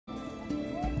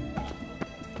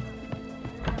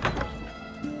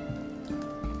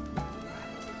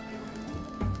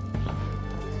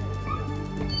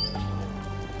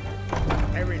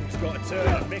got to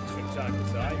turn a mix from time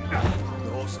to time.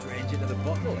 No stranger to the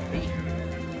bottle, eh?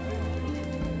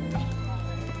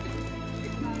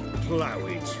 Plough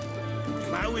it.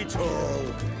 Plough it all.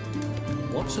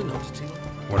 What's an oddity?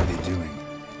 What are they doing?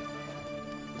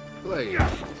 Playing.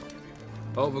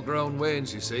 Overgrown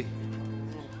wains, you see.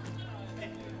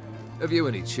 Have you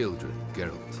any children,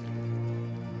 Geralt?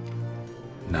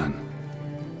 None.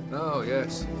 Oh,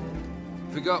 yes.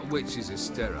 Forgot witches are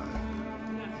sterile.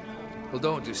 Well,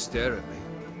 don't just stare at me.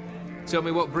 Tell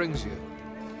me what brings you.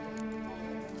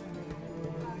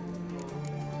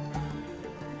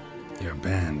 Your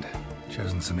band.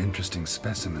 Chosen some interesting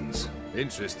specimens.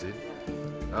 Interested?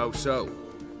 How so?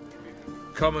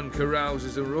 Common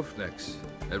carousers and roughnecks.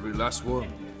 Every last one.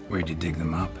 Where'd you dig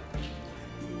them up?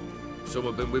 Some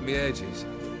have been with me ages.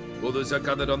 Others I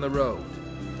gathered on the road.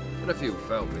 And a few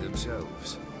found me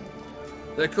themselves.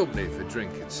 They're company for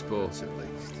drink and sport, at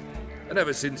least. And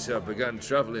ever since I began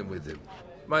travelling with them,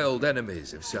 my old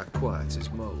enemies have sat quiet as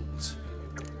moles.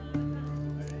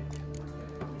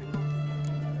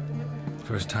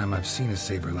 First time I've seen a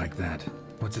saber like that.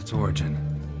 What's its origin?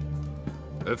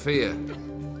 A fear.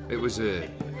 It was a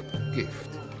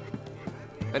gift.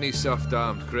 Any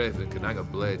soft-armed craven can hang a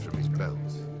blade from his belt,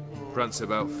 prance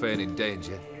about feigning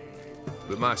danger.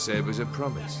 But my saber's a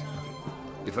promise.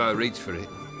 If I reach for it,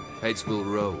 heads will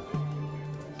roll.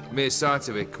 Mere sight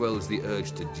of it quells the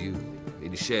urge to duel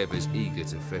in shavers eager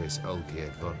to face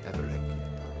Olgierd von Everett,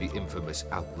 the infamous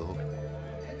outlaw.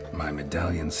 My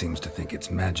medallion seems to think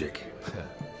it's magic.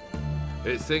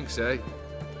 It thinks, eh?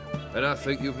 And I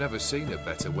think you've never seen a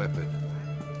better weapon.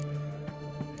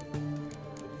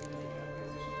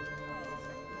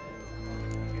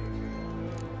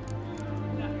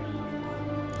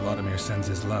 Vladimir sends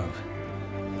his love.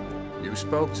 You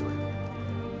spoke to him?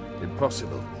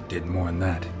 Impossible. Did more than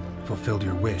that. Fulfilled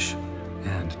your wish.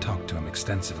 And talked to him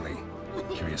extensively.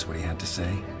 Curious what he had to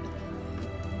say?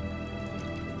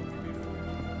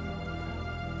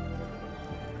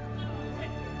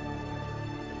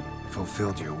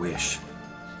 Fulfilled your wish.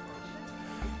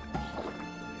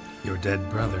 Your dead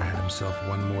brother had himself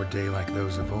one more day like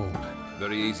those of old.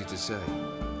 Very easy to say.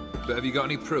 But have you got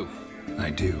any proof?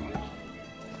 I do.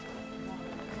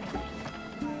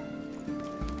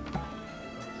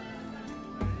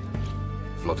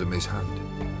 Vladimir's hand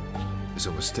is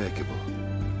unmistakable.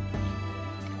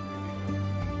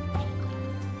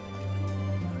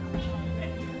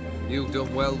 You've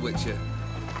done well, Witcher.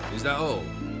 Is that all?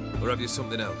 Or have you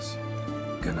something else?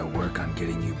 Gonna work on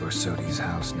getting you Bersodi's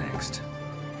house next.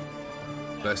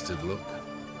 Best of luck.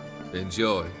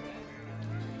 Enjoy.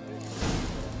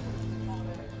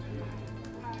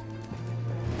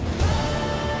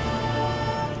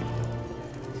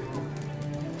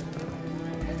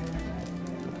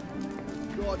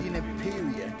 Guardian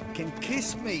Imperia can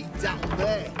kiss me down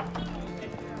there.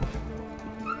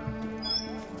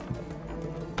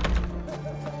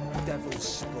 Devil's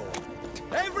sport.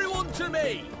 Everyone to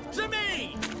me! To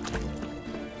me!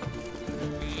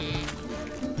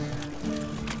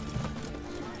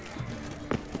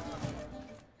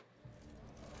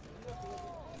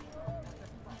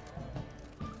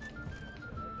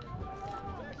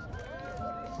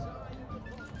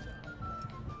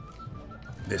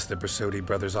 This the Bersodi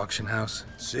Brothers auction house?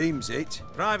 Seems it.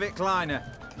 Private Kleiner,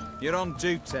 you're on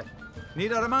duty.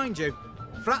 Need I remind you?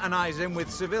 Fraternizing with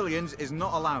civilians is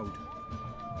not allowed.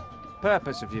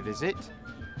 Purpose of your visit?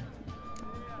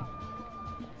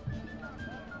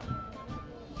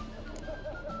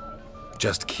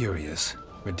 Just curious.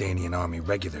 Redanian army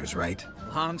regulars, right?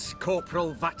 Lance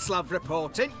Corporal Václav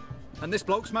reporting. And this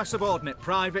bloke's my subordinate,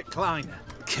 Private Kleiner.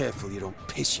 Careful you don't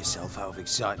piss yourself out of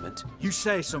excitement. You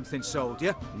say something,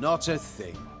 soldier. Not a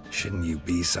thing. Shouldn't you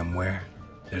be somewhere?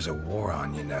 There's a war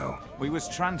on, you know. We was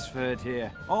transferred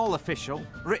here. All official.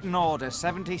 Written order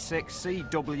 76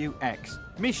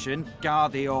 CWX. Mission,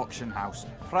 guard the auction house.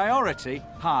 Priority,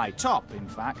 high top, in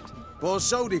fact.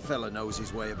 Borsodi fella knows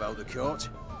his way about the court.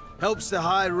 Helps the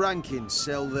high-ranking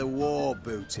sell their war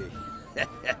booty.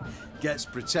 Gets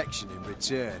protection in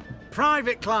return.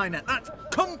 Private Kleiner, that's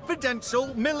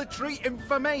confidential military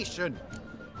information.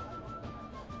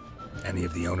 Any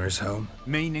of the owners home?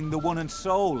 Meaning the one and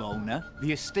sole owner,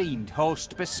 the esteemed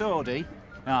host Bersodi?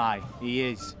 Aye, he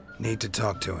is. Need to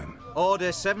talk to him.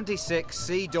 Order 76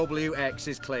 CWX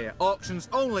is clear. Auctions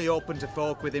only open to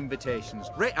folk with invitations.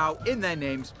 Writ out in their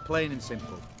names, plain and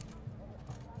simple.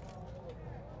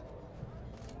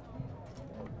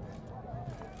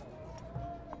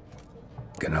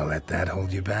 Gonna let that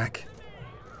hold you back?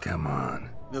 Come on.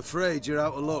 I'm afraid you're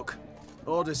out of luck.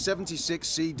 Order 76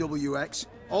 CWX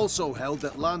Also held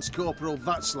that Lance Corporal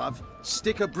Václav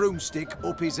stick a broomstick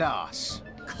up his arse.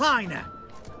 Kleiner,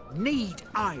 need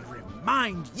I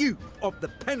remind you of the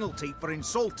penalty for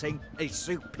insulting a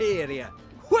superior?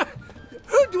 What?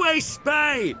 Who do I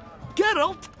spy?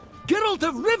 Geralt? Geralt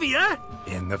of Rivia?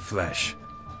 In the flesh.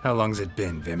 How long's it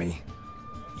been, Vimy?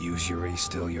 Usury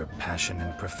still your passion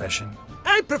and profession?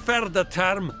 I prefer the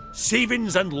term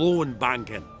savings and loan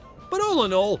banking. But all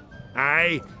in all,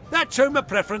 aye, that's how my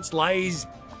preference lies.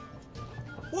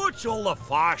 What's all the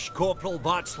fash, Corporal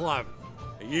Václav?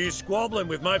 Are you squabbling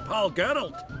with my pal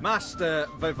Geralt? Master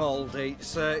Vivaldi,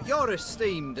 sir, your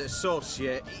esteemed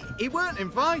associate, he weren't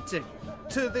invited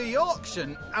to the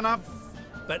auction, and I've...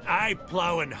 But I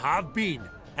plough and have been,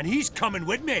 and he's coming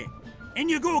with me. In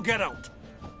you go, Geralt.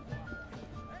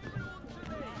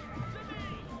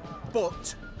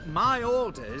 But my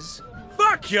orders...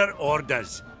 Fuck your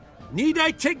orders. Need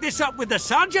I take this up with the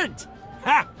sergeant?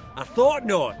 Ha! I thought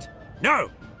not. Now,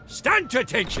 stand to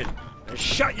attention and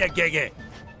shut your giggy.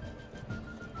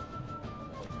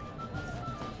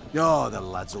 Oh, the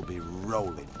lads will be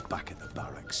rolling back at the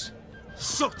barracks.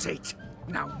 Sut it!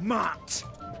 Now march!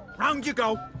 Round you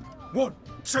go! 1,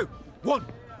 2, 1,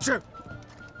 2!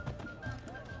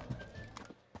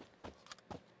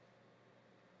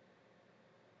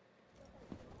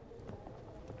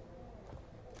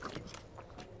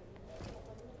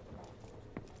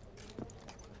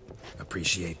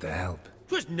 Appreciate the help.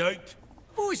 'Twas nowt.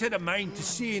 Always had a mind to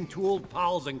see into old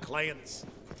pals and clients.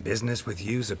 Business with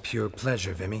you's a pure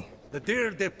pleasure, Vimy. The dear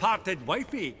departed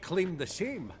wifey claimed the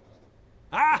same.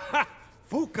 Ah ha!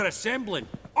 Folk are assembling.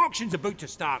 Auction's about to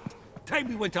start. Time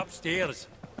we went upstairs.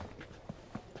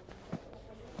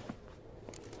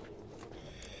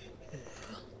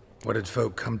 What did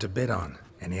folk come to bid on?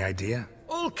 Any idea?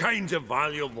 All kinds of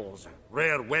valuables.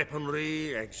 Rare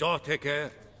weaponry,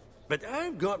 exotica. But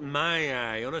I've got my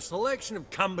eye on a selection of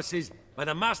canvases by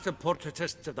the master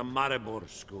portraitists of the Maribor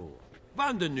School.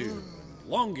 Van de New,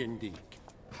 Longendijk.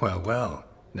 Well, well.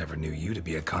 Never knew you to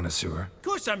be a connoisseur. Of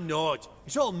course I'm not.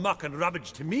 It's all muck and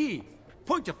rubbish to me.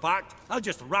 Point of fact, I'll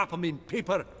just wrap 'em in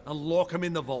paper and lock 'em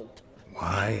in the vault.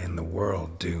 Why in the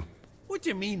world do... What do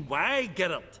you mean, why,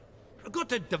 Geralt? I've got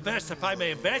to diversify my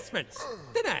investments,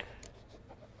 didn't I?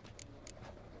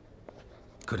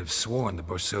 Could have sworn the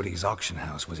Borsodi's auction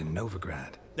house was in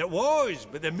Novigrad. There was,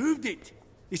 but they moved it.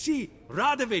 You see,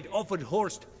 Radovid offered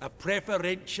Horst a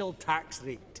preferential tax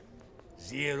rate.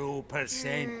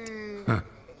 0%. Huh.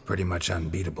 Pretty much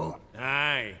unbeatable.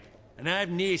 Aye, and I've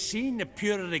nae seen a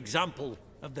purer example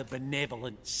of the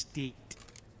benevolent state.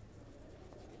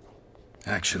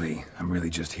 Actually, I'm really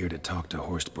just here to talk to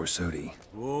Horst Borsodi.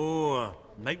 Oh,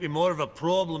 might be more of a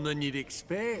problem than you'd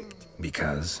expect.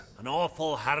 Because? An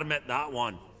awful hermit, that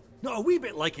one. Not a wee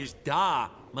bit like his da,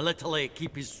 my little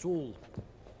keep his soul.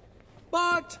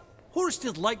 But Horst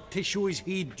is like to show his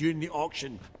head during the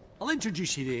auction. I'll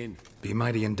introduce you then. Be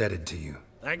mighty indebted to you.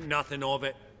 Think nothing of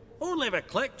it. Only if I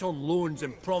collect on loans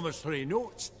and promissory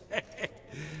notes.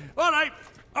 All right,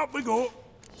 up we go.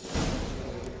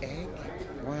 Egg,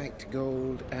 white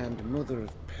gold, and mother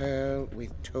of pearl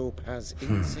with topaz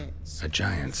insets. A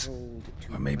giant's.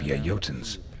 Or maybe a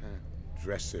Jotun's.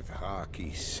 Dress of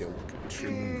harky silk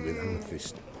trimmed with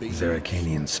amethyst beads.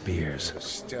 Zerrikanian spears.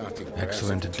 Starting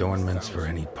Excellent adornments for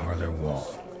any parlor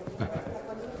wall.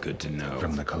 Good to know.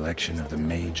 From the collection of the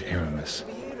mage Aramis.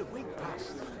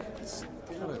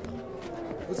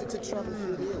 Was it to travel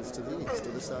through the hills to the east, to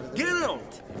the side of the...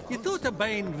 Geralt, you thought of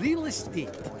buying real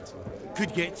estate.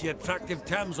 Could get you attractive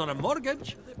terms on a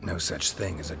mortgage. No such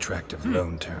thing as attractive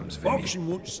loan terms, Vimy. Auction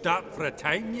won't start for a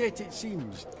time yet, it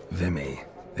seems. Vimy,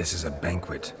 this is a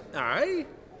banquet. Aye,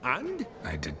 and?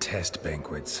 I detest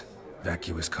banquets.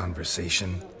 Vacuous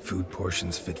conversation, food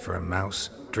portions fit for a mouse,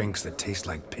 drinks that taste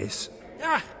like piss.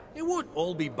 Ah, it won't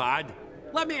all be bad.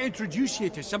 Let me introduce you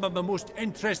to some of my most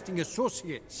interesting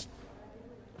associates.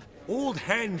 Old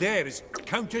hen there is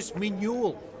Countess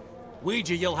Mignol.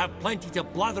 Wager you'll have plenty to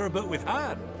blather about with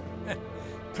her.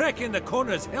 Prick in the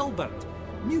corner's Hilbert.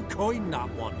 New coin,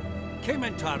 that one. Came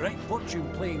into a right fortune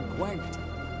playing Gwent.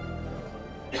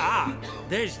 Ah,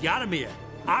 there's Jaromir,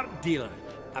 art dealer.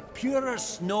 A purer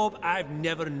snob I've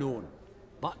never known.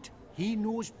 But he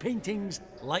knows paintings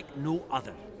like no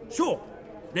other. So,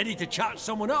 ready to chat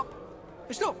someone up?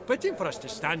 It's not fitting for us to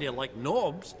stand here like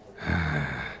knobs.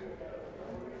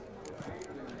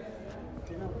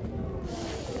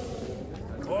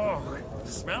 Oh,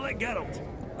 smell it, Geralt.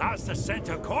 That's the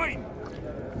center coin.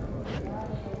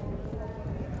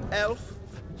 Elf?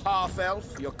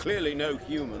 Half-elf? You're clearly no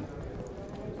human.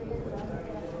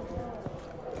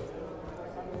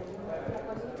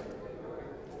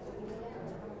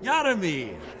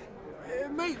 Yaramir,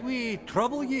 might we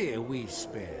trouble ye a wee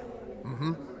spell?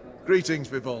 Greetings,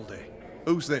 Vivaldi.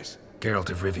 Who's this? Geralt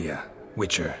of Rivia,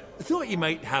 Witcher. Thought you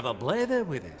might have a blather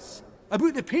with us.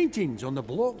 About the paintings on the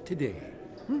block today.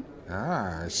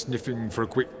 Ah, sniffing for a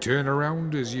quick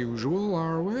turnaround as usual,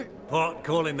 are we? Pot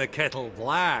calling the kettle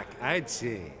black, I'd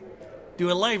say. Do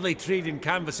a lively trade in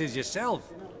canvases yourself,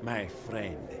 my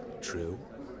friend. True?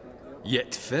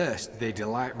 Yet first they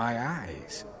delight my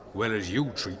eyes, whereas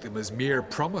you treat them as mere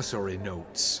promissory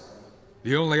notes.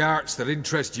 The only arts that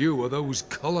interest you are those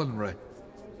culinary.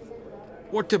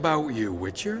 What about you,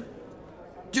 Witcher?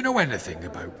 Do you know anything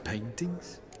about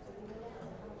paintings?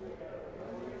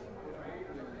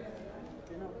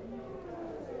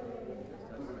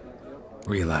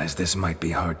 Realize this might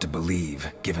be hard to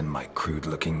believe, given my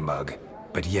crude-looking mug.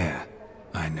 But yeah,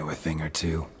 I know a thing or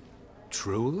two.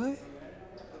 Truly?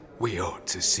 We ought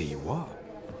to see what.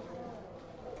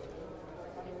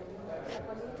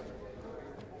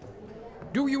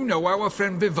 Do you know our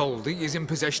friend Vivaldi is in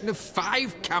possession of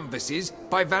 5 canvases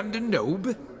by Van der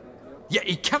Nobe? Yet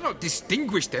he cannot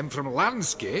distinguish them from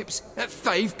landscapes at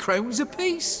 5 crowns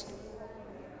apiece.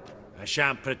 I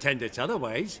shan't pretend it's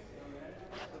otherwise.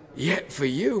 Yet for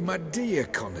you, my dear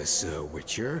connoisseur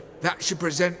Witcher, that should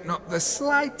present not the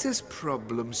slightest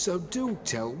problem, so do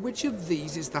tell which of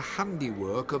these is the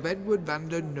handiwork of Edward van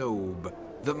der Nobe,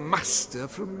 the master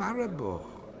from Maribor.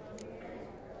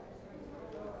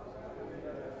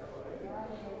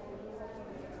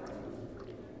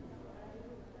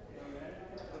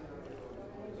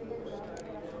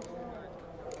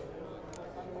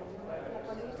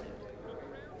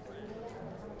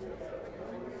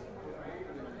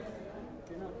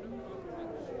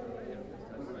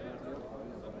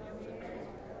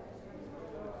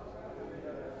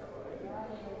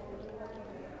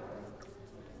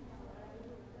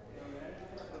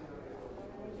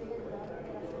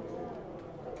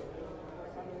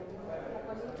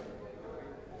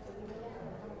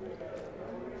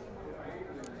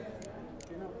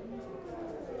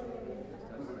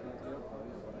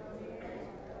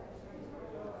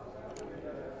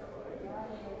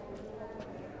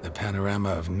 The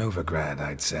panorama of Novigrad,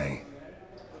 I'd say.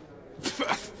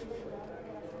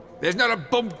 There's not a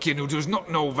bumpkin who does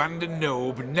not know Van der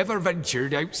Nobe never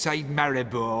ventured outside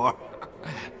Maribor.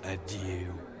 Adieu.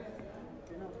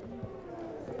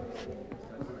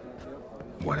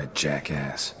 What a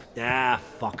jackass. Ah,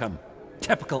 fuck him.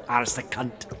 Typical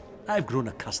aristocrat. I've grown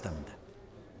accustomed.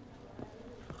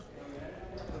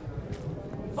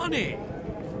 Funny,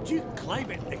 Duke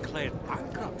Clivet declared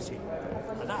bankruptcy.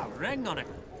 And that ring on it.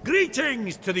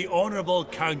 Greetings to the Honourable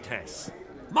Countess.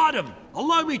 Madam,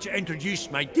 allow me to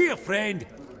introduce my dear friend,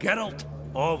 Geralt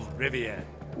of Rivia.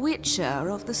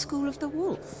 Witcher of the School of the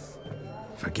Wolf.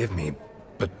 Forgive me,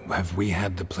 but have we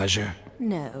had the pleasure?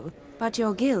 No, but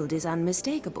your guild is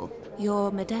unmistakable.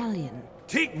 Your medallion.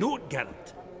 Take note,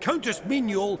 Geralt. Countess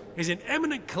Mignoul is an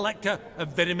eminent collector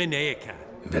of Vitaminaica.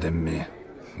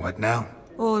 What now?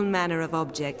 All manner of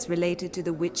objects related to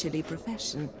the witcherly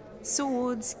profession.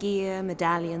 Swords, gear,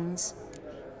 medallions.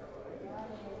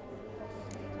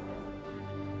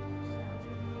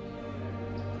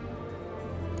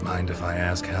 Mind if I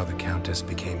ask how the Countess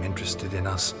became interested in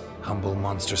us, humble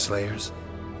monster slayers?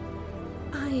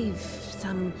 I've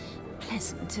some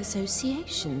pleasant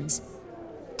associations,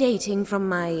 dating from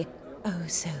my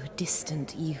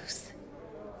oh-so-distant youth.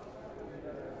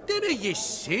 Didn't you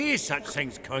say such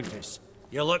things, Countess?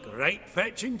 You look right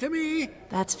fetching to me.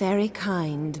 That's very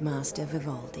kind, Master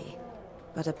Vivaldi.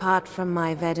 But apart from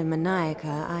my Vitaminaica,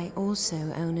 I also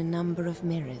own a number of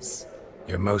mirrors.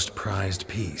 Your most prized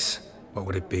piece, what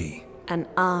would it be? An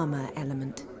armor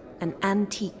element. An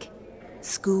antique.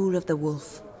 School of the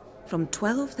Wolf. From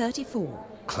 1234.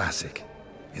 Classic.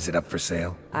 Is it up for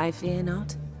sale? I fear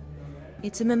not.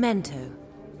 It's a memento.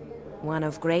 One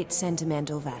of great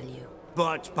sentimental value.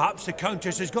 But perhaps the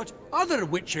Countess has got other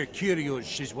Witcher curios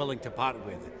she's willing to part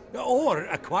with. Or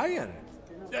acquire.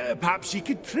 Perhaps you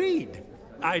could trade.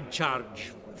 I'd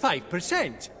charge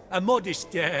 5%. A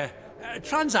modest,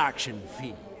 transaction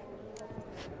fee.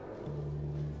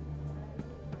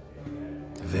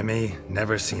 Vimy,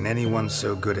 never seen anyone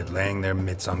so good at laying their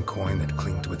mitts on coin that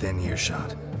clinked within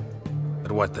earshot.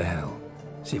 But what the hell?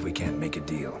 See if we can't make a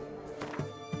deal.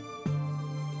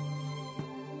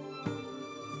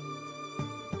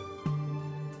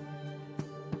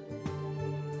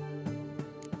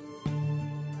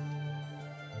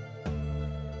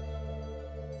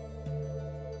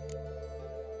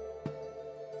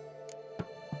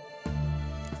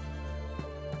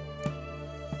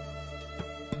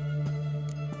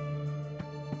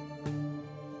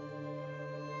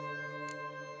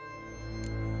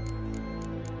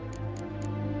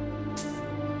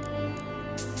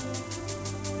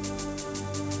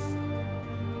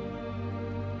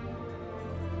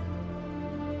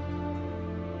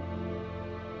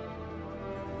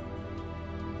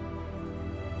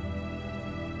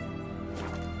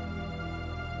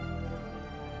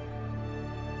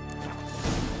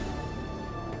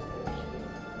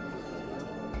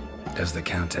 Does the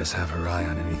Countess have her eye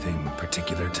on anything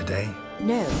particular today?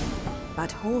 No,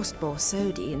 but Horst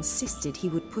Borsodi insisted he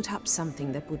would put up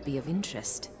something that would be of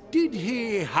interest. Did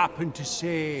he happen to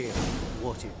say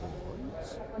what it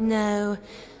was? No.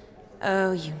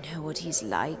 Oh, you know what he's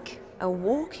like. A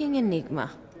walking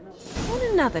enigma. On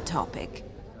another topic,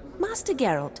 Master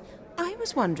Geralt, I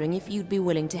was wondering if you'd be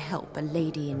willing to help a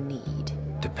lady in need.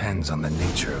 Depends on the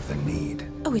nature of the need.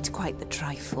 Oh, it's quite the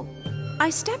trifle. I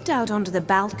stepped out onto the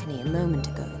balcony a moment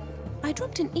ago. I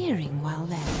dropped an earring while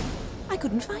there. I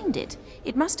couldn't find it.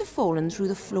 It must have fallen through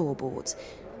the floorboards.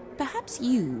 Perhaps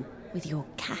you, with your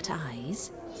cat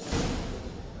eyes...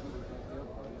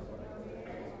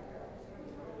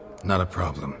 Not a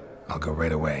problem. I'll go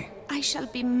right away. I shall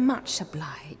be much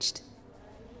obliged.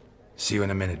 See you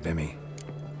in a minute, Vimy.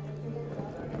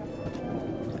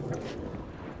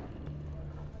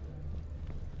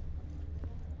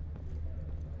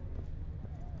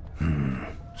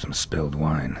 Some spilled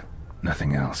wine.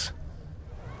 Nothing else.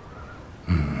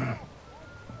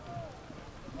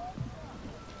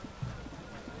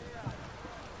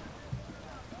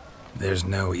 There's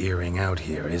no earring out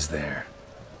here, is there?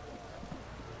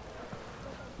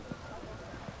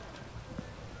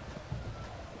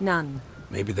 None.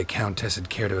 Maybe the Countess would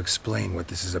care to explain what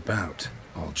this is about,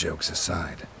 all jokes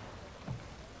aside.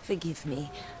 Forgive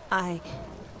me.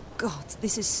 God,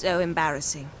 this is so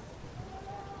embarrassing.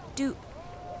 Do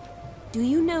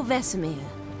you know Vesemir?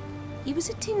 He was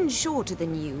a tinge shorter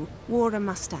than you, wore a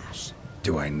mustache.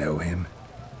 Do I know him?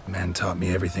 Man taught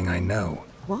me everything I know.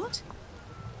 What?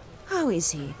 How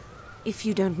is he, if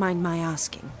you don't mind my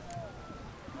asking?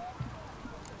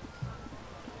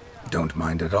 Don't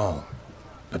mind at all.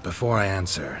 But before I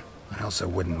answer, I also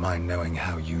wouldn't mind knowing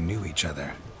how you knew each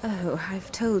other. Oh,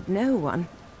 I've told no one.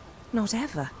 Not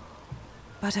ever.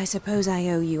 But I suppose I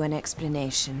owe you an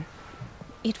explanation.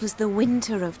 It was the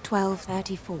winter of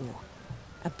 1234.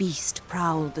 A beast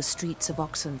prowled the streets of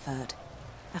Oxenford.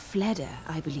 A fleder,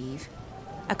 I believe.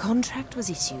 A contract was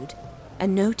issued, a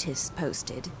notice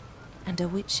posted, and a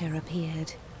witcher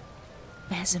appeared.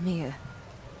 Vesemir,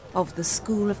 of the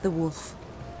School of the Wolf.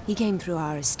 He came through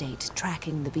our estate,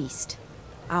 tracking the beast.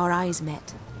 Our eyes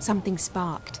met. Something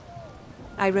sparked.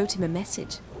 I wrote him a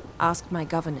message, asked my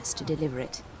governess to deliver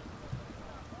it.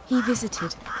 He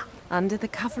visited, under the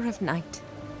cover of night,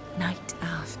 night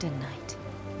after night.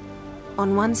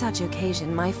 On one such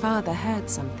occasion, my father heard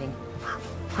something.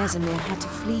 Vesemir had to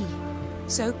flee.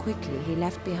 So quickly, he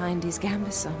left behind his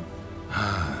gambeson.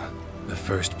 Ah, the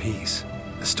first piece.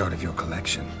 The start of your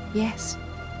collection. Yes,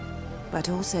 but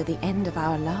also the end of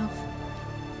our love.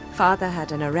 Father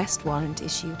had an arrest warrant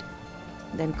issued,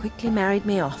 then quickly married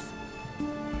me off.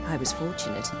 I was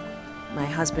fortunate. My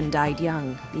husband died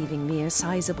young, leaving me a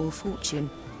sizable fortune.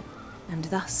 And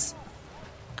thus,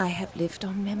 I have lived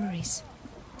on memories.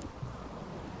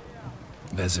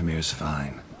 Vesemir's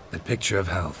fine. The picture of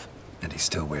health, and he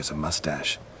still wears a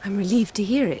mustache. I'm relieved to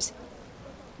hear it.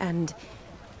 And,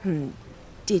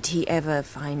 did he ever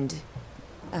find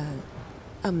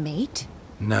a mate?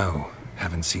 No,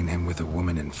 haven't seen him with a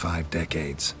woman in 5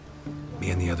 decades. Me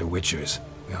and the other Witchers,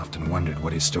 we often wondered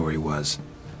what his story was.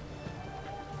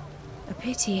 A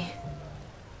pity.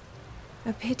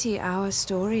 A pity our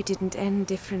story didn't end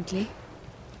differently.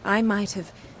 I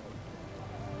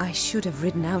should have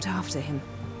ridden out after him.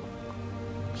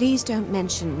 Please don't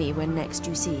mention me when next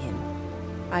you see him.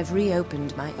 I've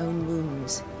reopened my own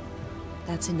wounds.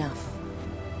 That's enough.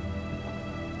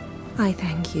 I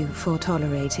thank you for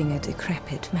tolerating a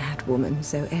decrepit madwoman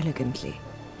so elegantly.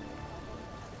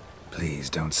 Please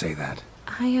don't say that.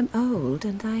 I am old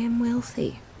and I am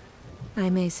wealthy. I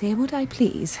may say what I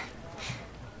please.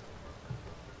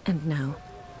 And now,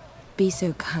 be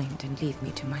so kind and leave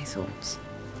me to my thoughts.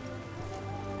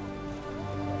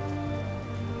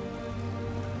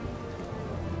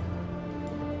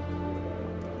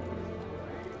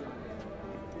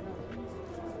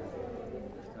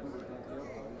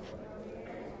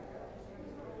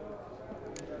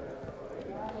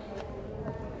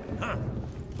 Huh.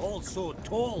 All so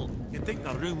tall, you'd think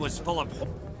the room was full of...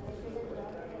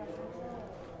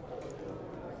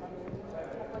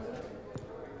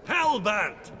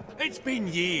 Halbert! It's been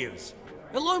years.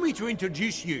 Allow me to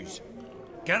introduce yous.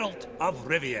 Geralt of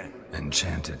Rivia.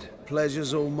 Enchanted.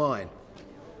 Pleasure's all mine.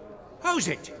 How's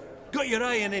it? Got your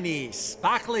eye on any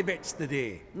sparkly bits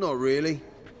today? Not really.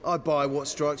 I buy what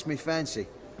strikes me fancy.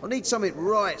 I need something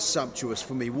right sumptuous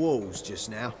for me walls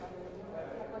just now.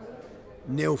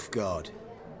 Nilfgaard.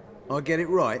 I get it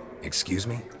right? Excuse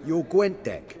me? Your Gwent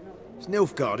deck. It's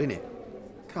Nilfgaard, innit?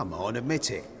 Come on,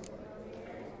 admit it.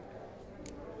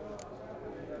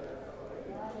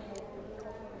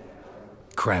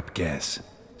 crap guess.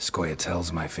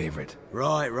 Scoia'tael's my favorite.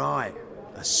 Right.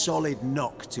 A solid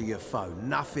knock to your phone.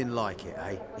 Nothing like it,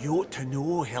 eh? You ought to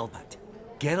know, Helmut.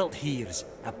 Geralt here's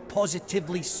a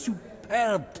positively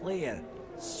superb player.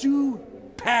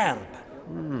 Superb.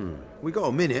 We got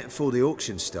a minute before the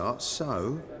auction starts,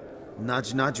 so...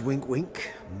 Nudge, nudge, wink,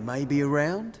 wink. Maybe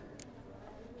around?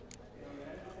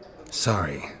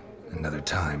 Sorry. Another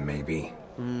time, maybe.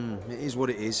 It is what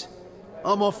it is.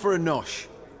 I'm off for a nosh.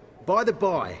 By the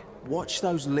by, watch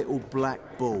those little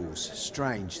black balls.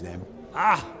 Strange, them.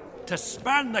 Ah, to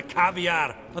span the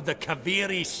caviar of the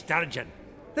Kaviri sturgeon.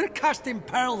 They're casting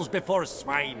pearls before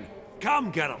swine.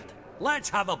 Come, Geralt, let's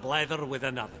have a blether with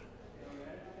another.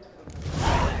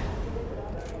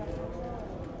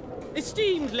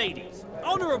 Esteemed ladies,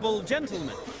 honourable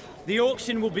gentlemen, the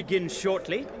auction will begin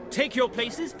shortly. Take your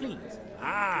places, please.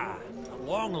 Ah, at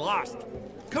long last.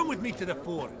 Come with me to the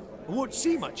fore. I won't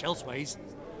see much elsewise.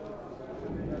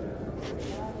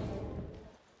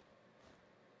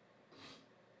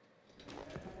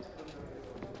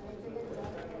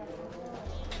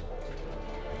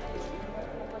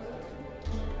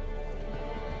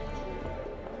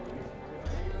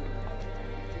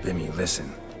 Vimy,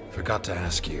 listen. Forgot to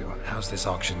ask you, how's this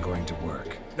auction going to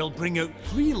work? They'll bring out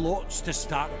 3 lots to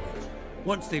start with.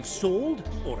 Once they've sold,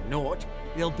 or not,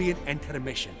 there'll be an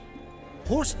intermission.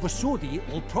 Horst Bosodi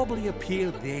will probably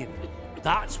appear then.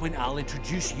 That's when I'll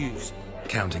introduce yous.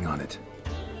 Counting on it.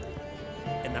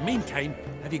 In the meantime,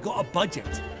 have you got a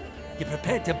budget? You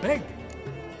prepared to bid?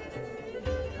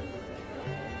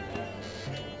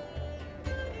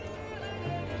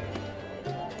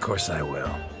 Of course I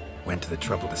will. Went to the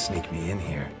trouble to sneak me in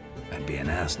here. I'd be an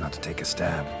ass not to take a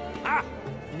stab. Ha!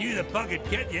 Knew the bug'd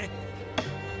get you.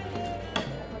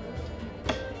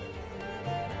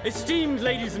 Esteemed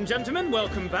ladies and gentlemen,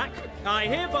 welcome back. I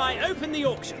hereby open the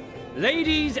auction.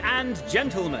 Ladies and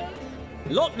gentlemen,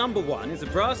 lot number 1 is a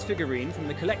brass figurine from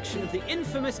the collection of the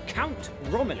infamous Count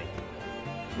Romilly.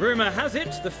 Rumour has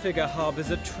it the figure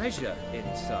harbours a treasure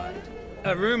inside.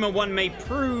 A rumour one may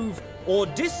prove or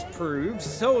disprove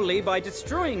solely by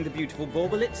destroying the beautiful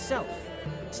bauble itself.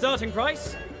 Starting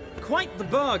price? Quite the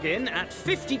bargain at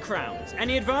 50 crowns.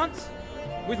 Any advance?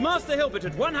 With Master Hilbert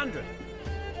at 100.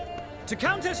 To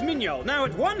Countess Mignol, now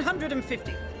at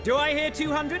 150. Do I hear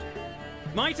 200?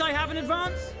 Might I have an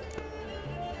advance?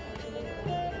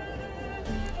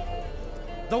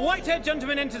 The white-haired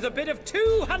gentleman enters a bid of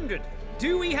 200.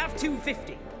 Do we have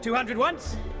 250? 200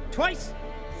 once? Twice?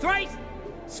 Thrice?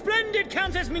 Splendid!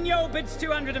 Countess Mignol bids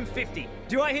 250.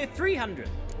 Do I hear 300?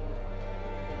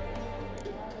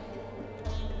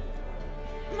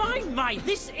 My,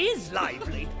 this is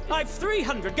lively. I've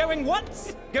 300 going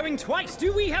once, going twice.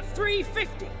 Do we have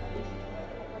 350?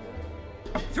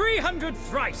 300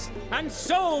 thrice, and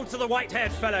sold to the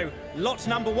white-haired fellow. Lot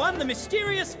number 1, the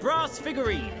mysterious brass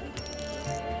figurine.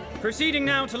 Proceeding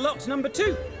now to lot number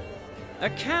 2. A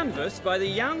canvas by the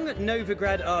young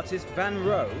Novigrad artist Van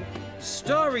Rohe,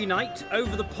 Starry Night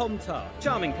over the Pontar.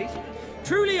 Charming piece.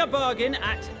 Truly a bargain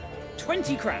at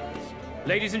 20 crowns.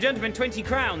 Ladies and gentlemen, 20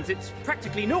 crowns, it's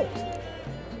practically naught.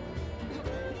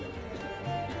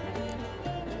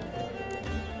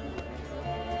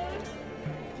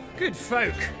 Good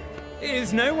folk.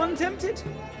 Is no one tempted?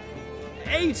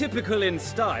 Atypical in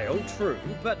style, true,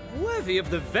 but worthy of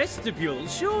the vestibule,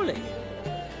 surely.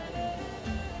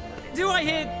 Do I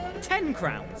hear 10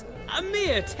 crowns? A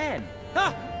mere 10.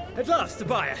 Ah, at last a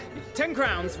buyer. 10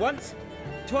 crowns once,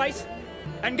 twice,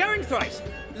 and going thrice.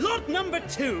 Lot number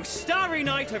 2, Starry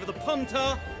Night over the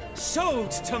Pontar,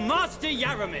 sold to Master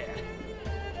Yaramir.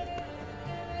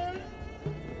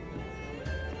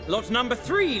 Lot number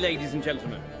 3, ladies and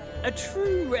gentlemen. A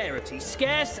true rarity,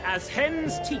 scarce as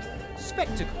hen's teeth.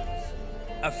 Spectacles.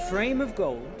 A frame of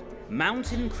gold,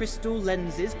 mountain crystal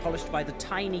lenses polished by the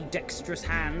tiny dexterous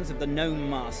hands of the gnome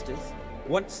masters.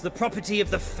 Once the property of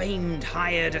the famed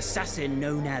hired assassin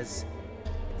known as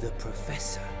the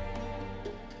Professor.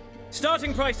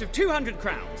 Starting price of 200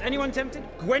 crowns. Anyone tempted?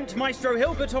 Gwent Maestro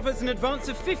Hilbert offers an advance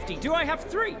of 50. Do I have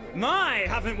 3? My,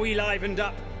 haven't we livened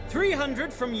up?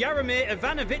 300 from Yaramir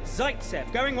Ivanovich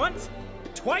Zaitsev. Going once?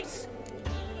 Twice?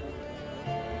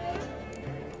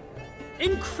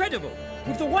 Incredible!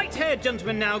 With the white-haired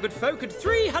gentleman now, good folk, at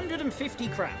 350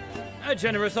 crowns. A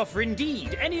generous offer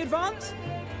indeed. Any advance?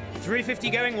 350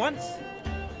 going once?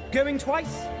 Going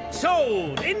twice?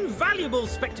 Sold! Invaluable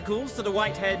spectacles to the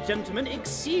white-haired gentleman.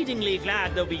 Exceedingly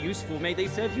glad they'll be useful. May they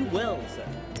serve you well, sir.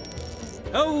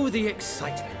 Oh, the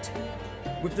excitement.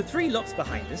 With the 3 lots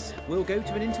behind us, we'll go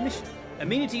to an intermission.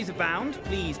 Amenities abound.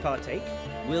 Please partake.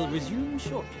 We'll resume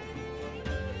shortly.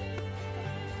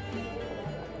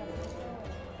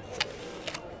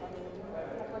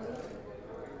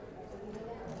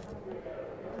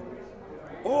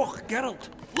 Geralt,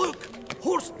 look!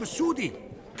 Horst Basudi!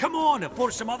 Come on before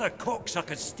some other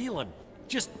cocksuckers steal him.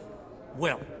 Just,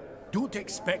 well, don't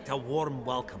expect a warm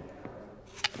welcome.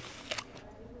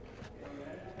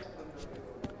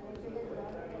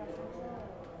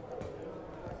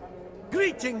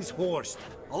 Greetings, Horst.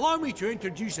 Allow me to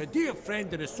introduce a dear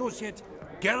friend and associate,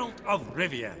 Geralt of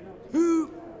Rivia,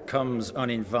 who... comes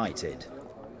uninvited.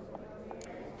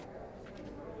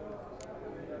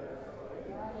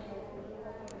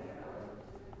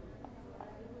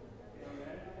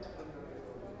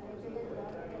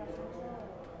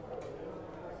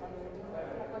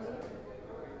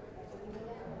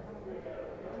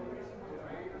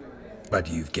 But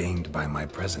you've gained by my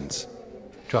presence.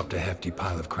 Dropped a hefty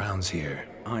pile of crowns here.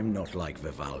 I'm not like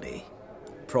Vivaldi.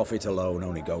 Profit alone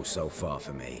only goes so far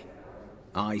for me.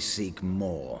 I seek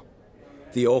more.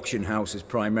 The auction house is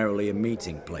primarily a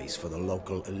meeting place for the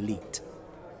local elite.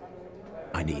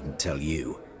 I needn't tell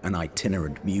you, an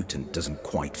itinerant mutant doesn't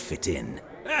quite fit in.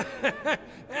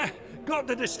 Got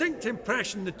the distinct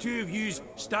impression the two of yous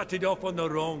started off on the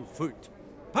wrong foot.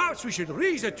 Perhaps we should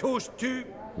raise a toast to...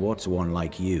 What's one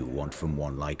like you want from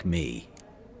one like me?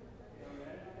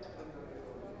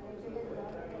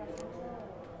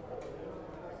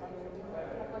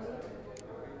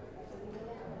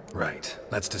 Right,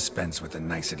 let's dispense with the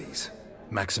niceties.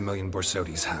 Maximilian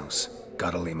Borsodi's house.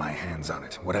 Gotta lay my hands on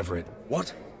it, whatever it...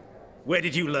 What? Where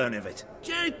did you learn of it?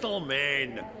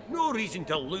 Gentlemen, no reason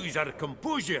to lose our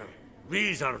composure.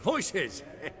 Raise our voices.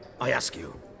 I ask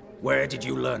you, where did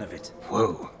you learn of it?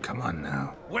 Whoa, come on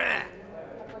now. Where?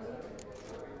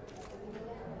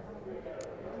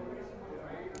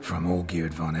 From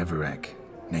Olgierd von Everek.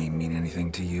 Name mean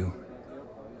anything to you?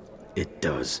 It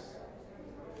does.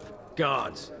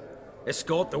 Guards,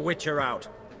 escort the Witcher out.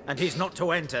 And he's not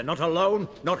to enter, not alone,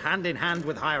 not hand in hand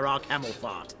with Hierarch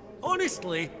Hamilfart.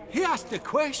 Honestly, he asked a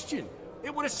question.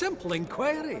 It were a simple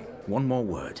inquiry. One more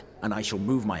word, and I shall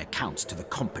move my accounts to the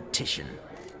competition.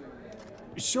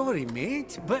 Sorry,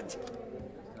 mate, but...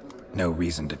 No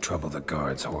reason to trouble the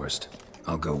guards, Horst.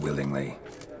 I'll go willingly.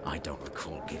 I don't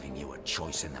recall giving you a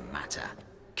choice in the matter.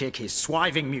 Kick his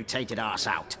swiving mutated ass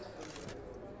out.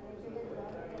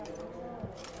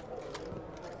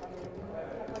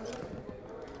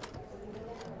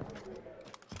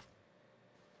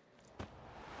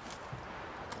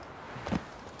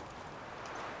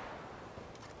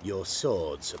 Your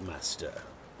swords, Master.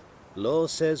 Law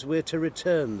says we're to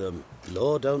return them.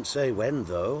 Law don't say when,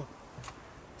 though.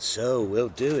 So we'll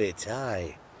do it,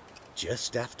 aye.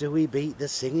 Just after we beat the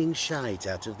singing shite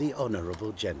out of the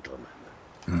honorable gentleman.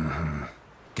 Mm-hmm.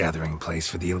 Gathering place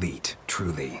for the elite,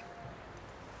 truly.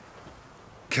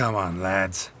 Come on,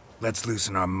 lads. Let's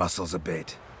loosen our muscles a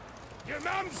bit. Your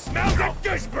mum smells of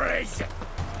gooseberries!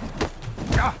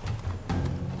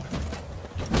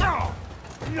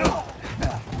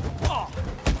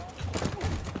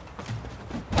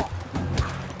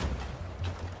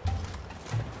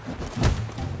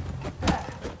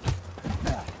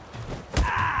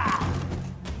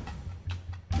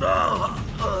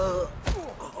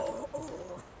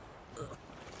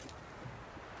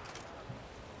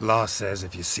 Law says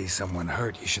if you see someone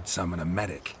hurt, you should summon a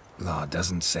medic. Law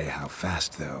doesn't say how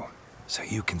fast, though, so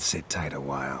you can sit tight a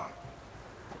while.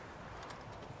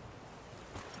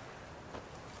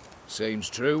 Seems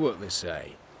true what they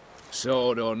say.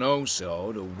 Sword or no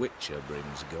sword, a witcher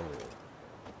brings gold.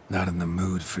 Not in the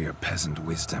mood for your peasant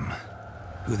wisdom.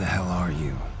 Who the hell are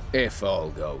you? If all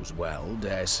goes well,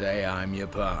 dare say I'm your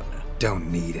partner.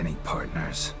 Don't need any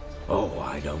partners. Oh,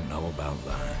 I don't know about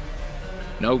that.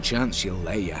 No chance you'll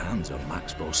lay your hands on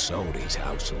Max Borsodi's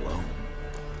house alone.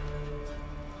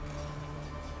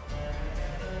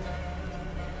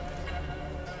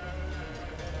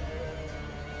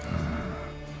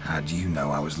 How do you know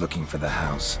I was looking for the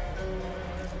house?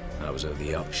 I was at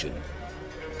the auction.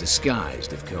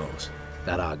 Disguised, of course.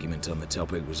 That argument on the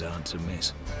topic was hard to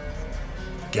miss.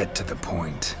 Get to the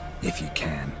point, if you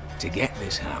can. To get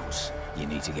this house, you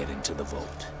need to get into the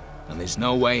vault. And there's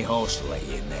no way Horst will let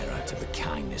you in there out of the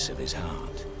kindness of his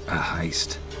heart. A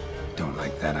heist. Don't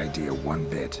like that idea one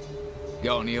bit.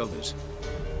 Got any others?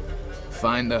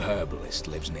 Find the herbalist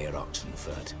lives near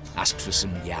Oxenfurt. Ask for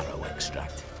some yarrow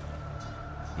extract.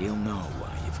 He'll know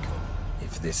why you've come.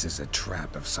 If this is a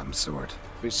trap of some sort.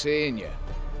 Be seeing you,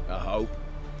 I hope.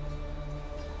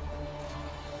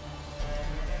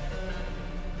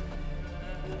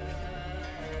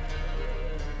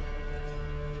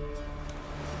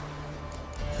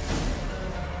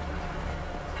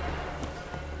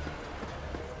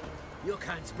 Your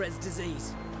kind spreads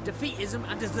disease, defeatism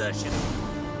and desertion.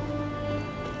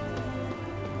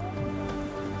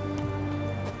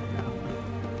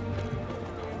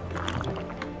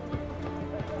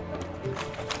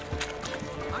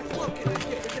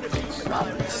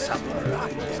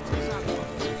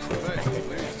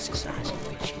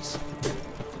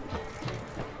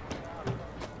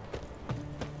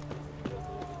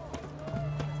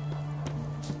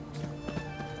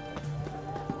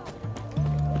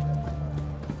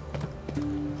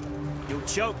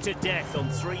 choked to death on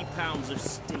 3 pounds of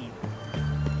steel.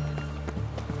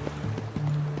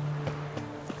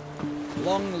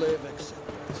 Long live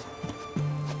acceptance.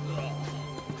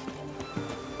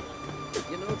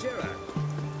 You know, Gerard,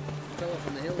 fell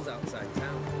from the hills outside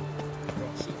town.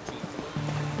 Brought sheep cheese.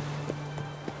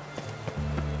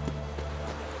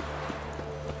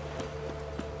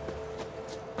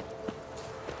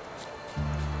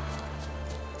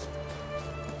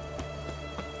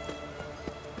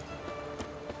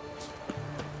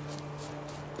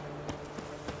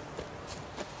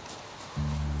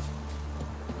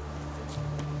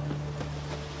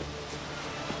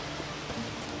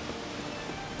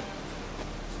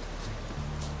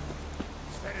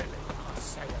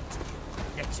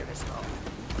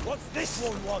 What's this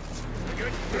one want? A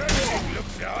good burning,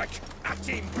 looks like. At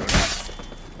him, brothers.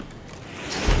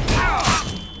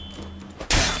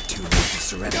 Too late to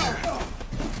surrender.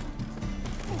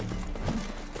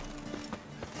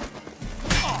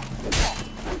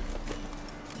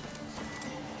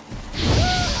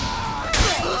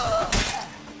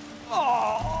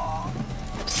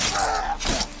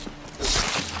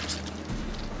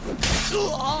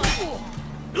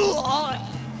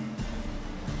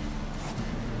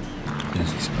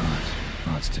 Busy spot.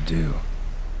 Lots to do.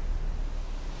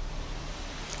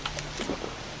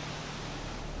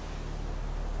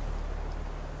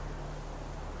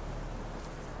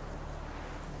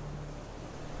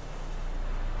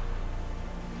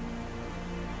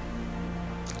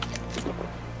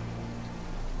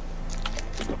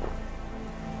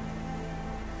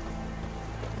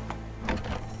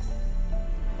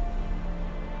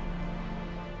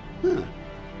 Huh.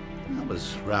 That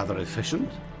was rather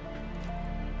efficient.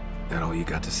 That all you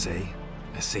got to say?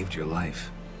 I saved your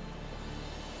life.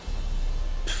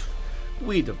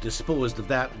 We'd have disposed of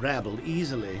that rabble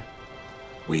easily.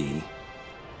 We?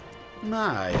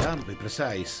 Aye, aren't we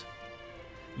precise?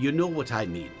 You know what I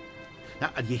mean.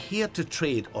 Now, are you here to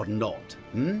trade or not,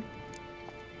 hmm?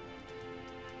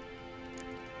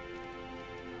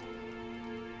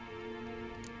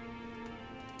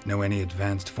 Know any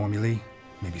advanced formulae?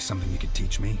 Maybe something you could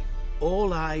teach me?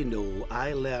 All I know,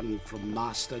 I learned from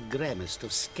Master Gremist of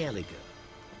Skellige.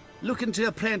 Looking to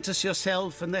apprentice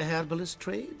yourself in the herbalist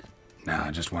trade? Nah,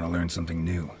 I just want to learn something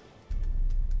new.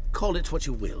 Call it what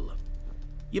you will.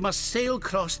 You must sail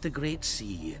across the Great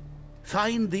Sea,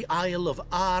 find the Isle of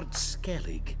Ard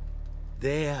Skellig.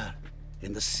 There,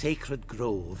 in the sacred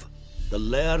grove, the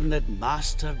learned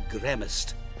Master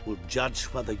Gremist will judge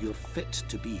whether you're fit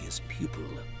to be his pupil.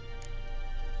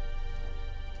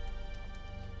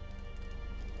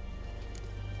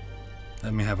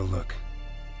 Let me have a look.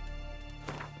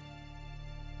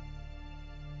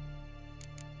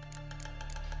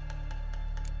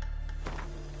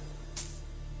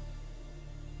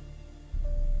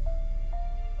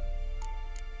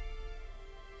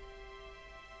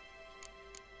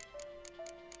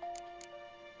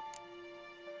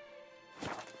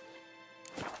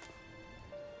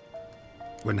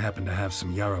 Wouldn't happen to have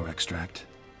some yarrow extract?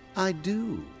 I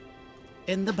do.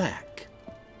 In the back.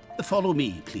 Follow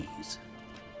me, please.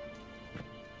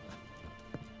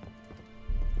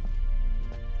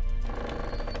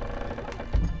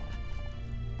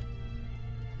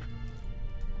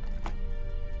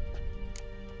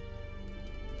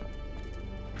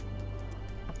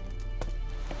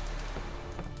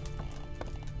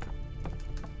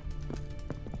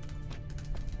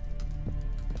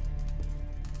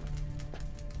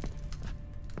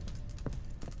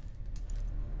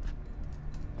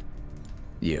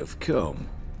 You've come.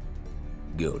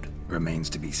 Good. Remains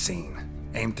to be seen.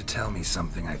 Aim to tell me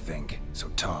something, I think. So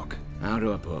talk. How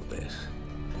do I put this?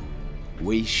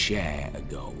 We share a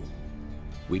goal.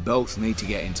 We both need to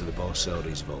get into the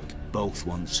Borsodi's vault. Both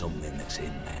want something that's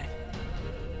in there.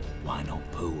 Why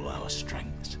not pool our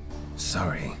strengths?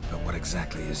 Sorry, but what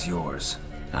exactly is yours?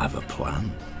 I have a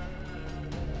plan.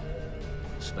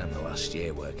 Spent the last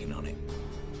year working on it.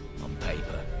 On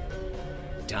paper.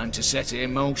 Time to set it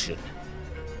in motion.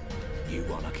 You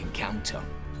one I can count on.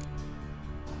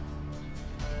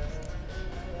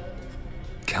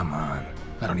 Come on.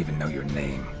 I don't even know your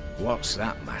name. What's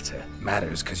that matter?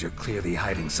 Matters because you're clearly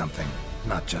hiding something.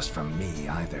 Not just from me,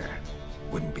 either.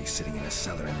 Wouldn't be sitting in a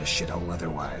cellar in this shithole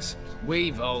otherwise.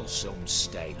 We've all some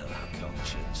stain on our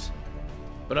conscience.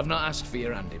 But I've not asked for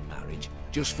your hand in marriage,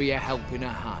 just for your help in a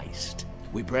heist.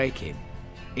 We break in,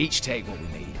 each take what we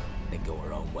need, then go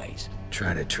our own ways.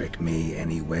 Try to trick me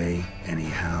anyway,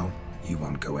 anyhow, you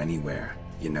won't go anywhere.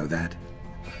 You know that?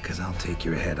 'Cause I'll take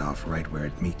your head off right where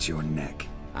it meets your neck.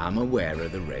 I'm aware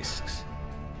of the risks.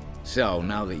 So,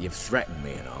 now that you've threatened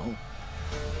me and all,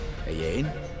 are you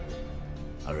in?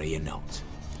 Or are you not?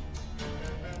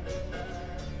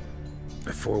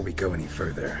 Before we go any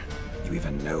further, you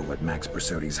even know what Max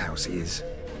Bersodi's house is?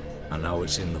 I know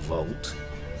it's in the vault.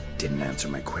 Didn't answer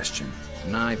my question.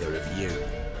 Neither of you.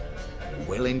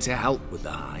 Willing to help with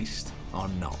the heist, or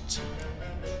not?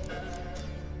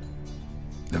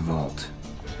 The vault.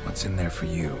 What's in there for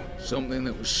you? Something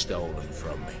that was stolen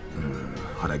from me.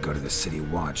 Ought I go to the City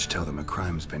Watch, tell them a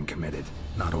crime's been committed,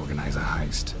 not organize a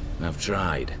heist? I've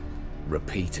tried.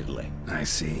 Repeatedly. I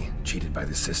see. Cheated by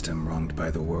the system, wronged by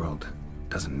the world.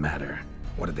 Doesn't matter.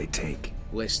 What did they take?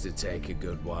 List to take a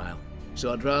good while.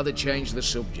 So I'd rather change the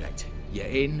subject. You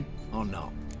in or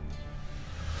not?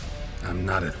 I'm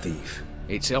not a thief.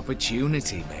 It's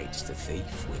opportunity makes the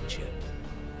thief, Witcher.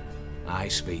 I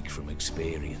speak from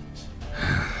experience.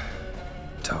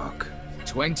 Talk.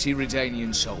 20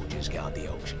 Redanian soldiers guard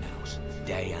the auction house,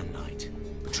 day and night.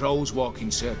 Patrols walk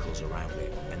in circles around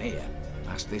it, and here,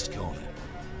 past this corner,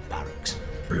 barracks.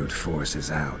 Brute force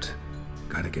is out.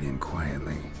 Gotta get in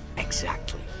quietly.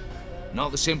 Exactly.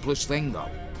 Not the simplest thing,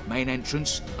 though. Main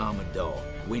entrance, armored door.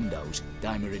 Windows,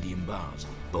 dimeridian bars.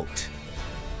 But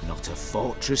not a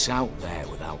fortress out there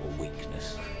without a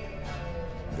weakness.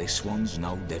 This one's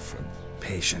no different.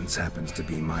 Patience happens to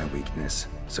be my weakness,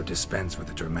 so dispense with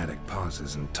the dramatic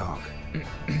pauses and talk.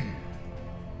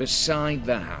 Beside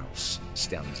the house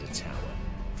stands a tower,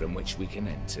 from which we can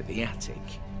enter the attic.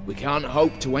 We can't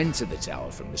hope to enter the tower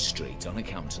from the street on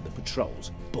account of the patrols,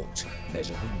 but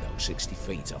there's a window 60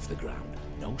 feet off the ground.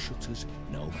 No shutters,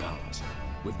 no bars.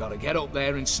 We've got to get up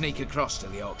there and sneak across to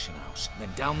the auction house, then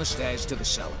down the stairs to the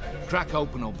cellar, crack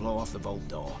open or blow off the vault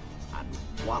door, and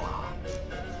voila!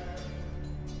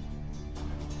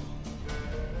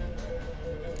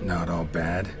 Not all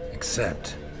bad,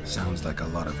 except sounds like a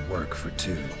lot of work for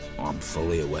two. I'm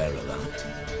fully aware of that.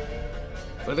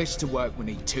 For this to work, we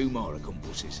need 2 more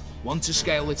accomplices. One to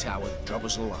scale the tower, drop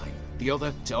us a line. The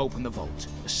other to open the vault,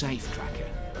 a safe tracker,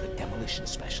 and a demolition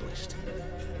specialist.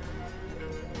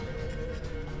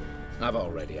 I've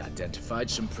already identified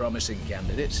some promising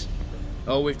candidates.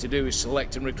 All we've to do is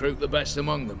select and recruit the best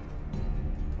among them.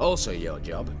 Also your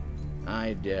job.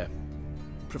 I'd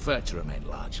prefer to remain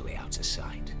largely out of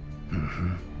sight.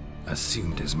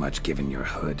 Assumed as much given your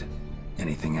hood.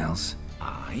 Anything else?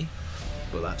 Aye,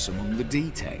 but that's among the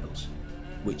details,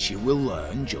 which you will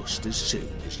learn just as soon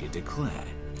as you declare.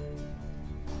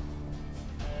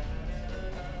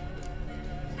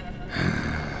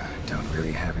 Don't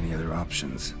really have any other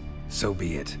options. So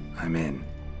be it, I'm in.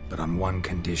 But on one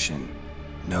condition.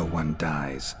 No one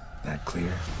dies. That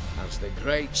clear? As the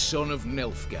great son of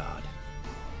Nilfgaard.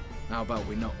 How about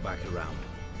we knock back around?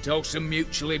 Toast a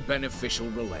mutually beneficial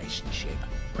relationship.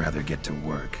 Rather get to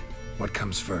work. What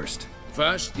comes first?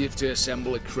 First, you have to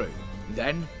assemble a crew.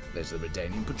 Then, there's the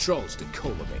Redanian patrols to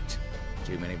cull a bit.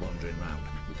 Too many wandering round.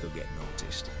 We could get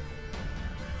noticed.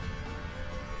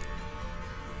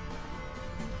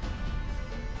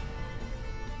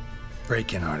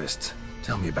 Break-in artists.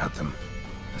 Tell me about them.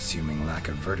 Assuming lack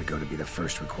of vertigo to be the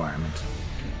first requirement.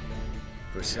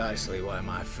 Precisely why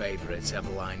my favourite's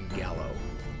Eveline Gallo.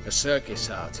 A circus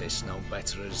artist known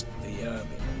better as the Ermine.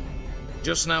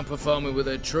 Just now performing with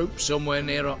her troupe somewhere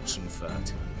near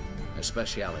Oxenfurt. Her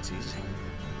specialities: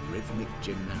 rhythmic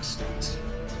gymnastics,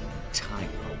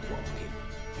 tightrope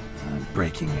walking.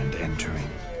 Breaking and entering.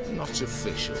 Not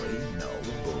officially, no,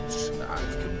 but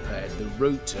I've compared the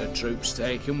route her troupe's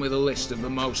taken with a list of the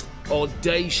most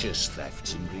audacious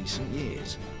thefts in recent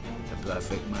years. A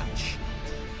perfect match.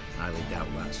 Highly doubt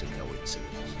that's a coincidence.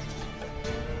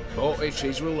 But if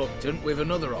she's reluctant, we've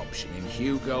another option in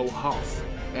Hugo Hoff,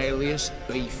 alias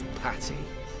Beef Patty,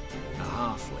 a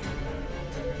halfling.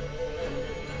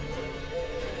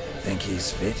 Think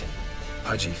he's fit?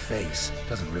 Pudgy face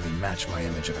doesn't really match my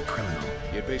image of a criminal.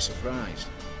 You'd be surprised.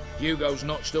 Hugo's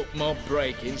notched up more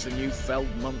break-ins than you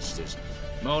felled monsters.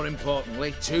 More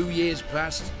importantly, 2 years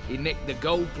past, he nicked the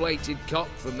gold-plated cock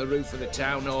from the roof of the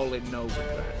town hall in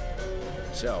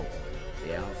Novigrad. So,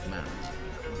 the half-man's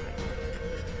in crime.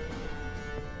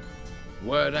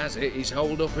 Word has it he's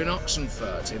holed up in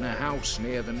Oxenfurt in a house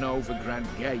near the Novigrad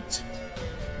gate.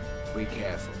 Be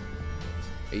careful.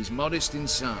 He's modest in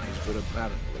size, but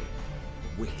apparently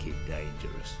wicked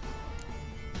dangerous.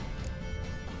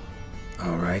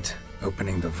 All right,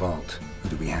 opening the vault. Who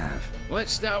do we have?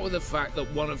 Let's start with the fact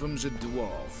that one of them's a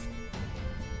dwarf.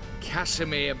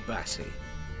 Casimir Bassi,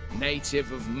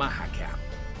 native of Mahakam,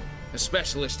 a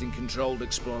specialist in controlled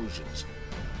explosions.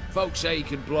 Folks say he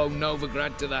could blow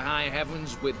Novigrad to the high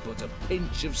heavens with but a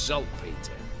pinch of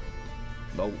saltpeter.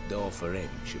 Vault door for him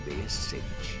should be a cinch.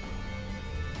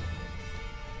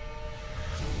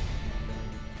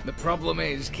 The problem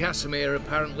is, Casimir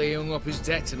apparently hung up his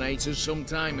detonators some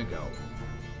time ago.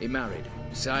 He married,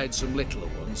 sired some littler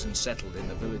ones and settled in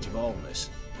the village of Alness.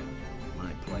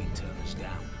 My plane turned us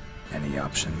down. Any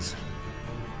options?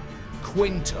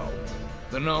 Quinto,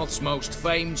 the North's most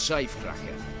famed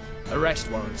safecracker.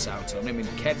 Arrest warrants out on him in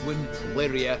Kedwin,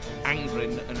 Lyria,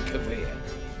 Angren and Kavir.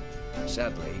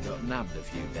 Sadly, he got nabbed a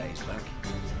few days back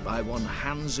by one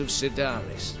Hans of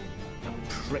Sidaris, a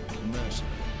prick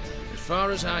mercenary. As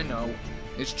far as I know,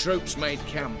 his troops made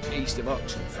camp east of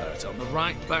Oxenfurt on the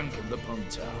right bank of the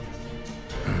Puntar.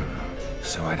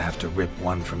 So I'd have to rip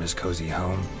one from his cozy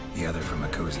home, the other from a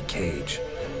cozy cage.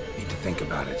 Need to think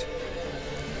about it.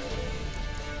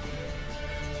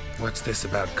 What's this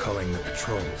about culling the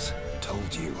patrols?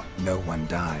 Told you, no one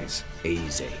dies.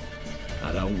 Easy.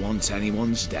 I don't want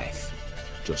anyone's death.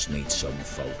 Just need some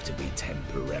folk to be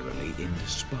temporarily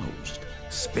indisposed.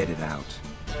 Spit it out.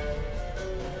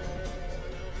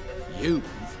 You've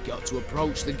got to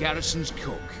approach the garrison's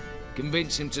cook.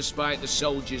 Convince him to spike the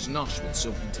soldiers' nosh with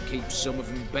something to keep some of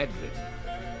them bedridden.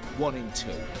 1 in 2,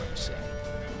 I say.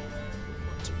 Wouldn't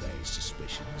want to raise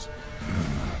suspicions.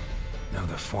 Know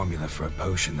the formula for a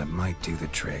potion that might do the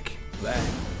trick. There.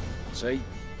 See?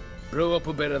 Brew up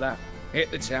a bit of that. Hit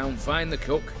the town, find the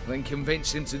cook, then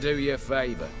convince him to do you a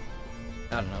favour.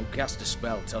 I don't know, cast a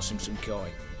spell, toss him some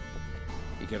coin.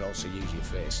 You could also use your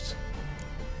fists.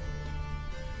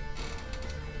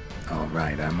 All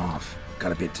right, I'm off.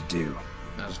 Got a bit to do.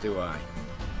 As do I.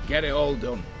 Get it all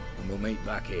done, and we'll meet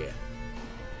back here.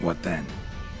 What then?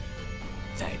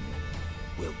 Then,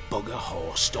 we'll bugger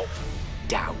horse up,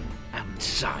 down and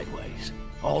sideways,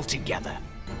 all together.